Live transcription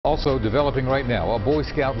Also developing right now, a Boy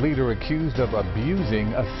Scout leader accused of abusing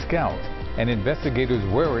a scout, and investigators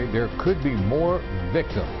worry there could be more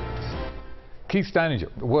victims. Keith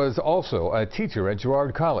Steininger was also a teacher at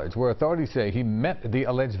Girard College, where authorities say he met the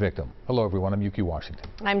alleged victim. Hello, everyone. I'm Yuki Washington.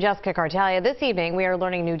 I'm Jessica Cartalia. This evening, we are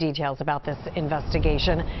learning new details about this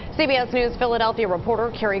investigation. CBS News Philadelphia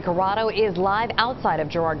reporter Carrie Corrado is live outside of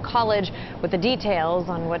Girard College with the details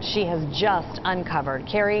on what she has just uncovered.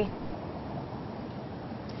 Carrie?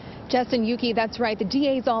 Justin, Yuki, that's right. The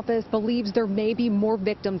DA's office believes there may be more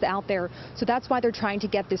victims out there, so that's why they're trying to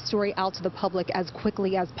get this story out to the public as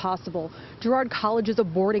quickly as possible. Girard College is a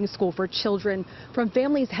boarding school for children from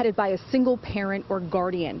families headed by a single parent or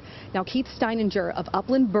guardian. Now, Keith Steininger of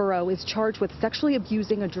Upland Borough is charged with sexually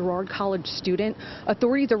abusing a Girard College student.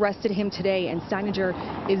 Authorities arrested him today, and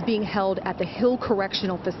Steininger is being held at the Hill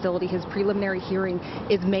Correctional Facility. His preliminary hearing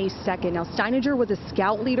is May 2nd. Now, Steininger was a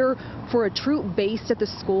scout leader for a troop based at the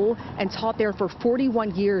school and taught there for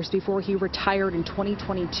 41 years before he retired in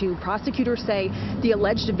 2022. Prosecutors say the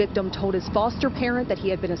alleged victim told his foster parent that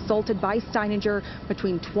he had been assaulted by Steininger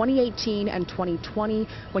between 2018 and 2020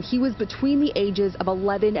 when he was between the ages of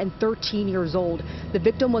 11 and 13 years old. The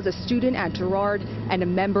victim was a student at Girard and a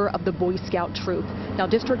member of the Boy Scout troop. Now,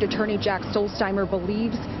 District Attorney Jack Stollsteimer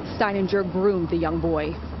believes Steininger groomed the young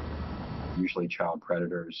boy. Usually child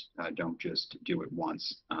predators don't just do it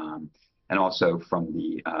once. And also from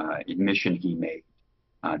the admission he made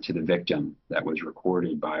to the victim that was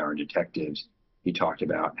recorded by our detectives, he talked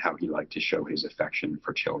about how he liked to show his affection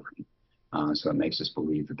for children. So it makes us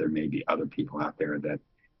believe that there may be other people out there that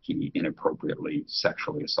he inappropriately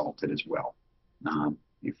sexually assaulted as well.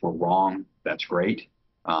 If we're wrong, that's great.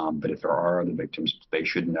 But if there are other victims, they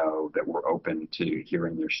should know that we're open to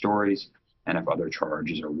hearing their stories. And if other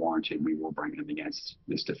charges are warranted, we will bring them against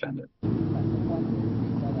this defendant.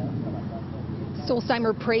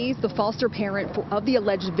 Stollsteimer praised the foster parent of the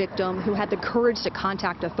alleged victim who had the courage to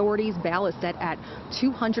contact authorities. Bail is set at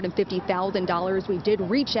 $250,000. We did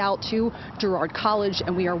reach out to Girard College,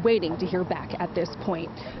 and we are waiting to hear back at this point.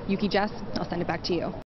 Yuki, Jess, I'll send it back to you.